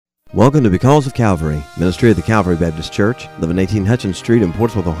Welcome to Because of Calvary, ministry of the Calvary Baptist Church, 1118 Hutchins Street in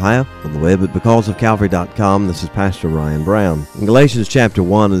Portsmouth, Ohio. On the web at becausefcalvary.com, this is Pastor Ryan Brown. In Galatians chapter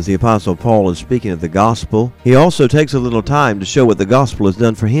 1, as the Apostle Paul is speaking of the gospel, he also takes a little time to show what the gospel has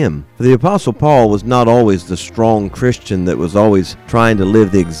done for him. For the Apostle Paul was not always the strong Christian that was always trying to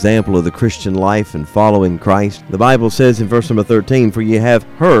live the example of the Christian life and following Christ. The Bible says in verse number 13, "For ye have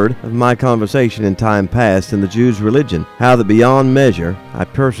heard of my conversation in time past in the Jews' religion, how that beyond measure I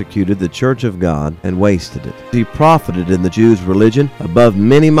persecuted the church of God and wasted it. He profited in the Jews' religion above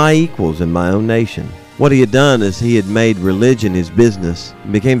many my equals in my own nation." What he had done is he had made religion his business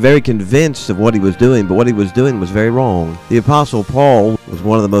and became very convinced of what he was doing, but what he was doing was very wrong. The Apostle Paul was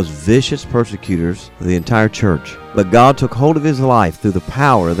one of the most vicious persecutors of the entire church. But God took hold of his life through the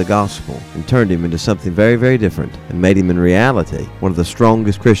power of the gospel and turned him into something very, very different and made him in reality one of the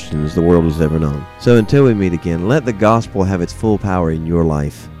strongest Christians the world has ever known. So until we meet again, let the gospel have its full power in your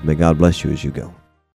life. May God bless you as you go.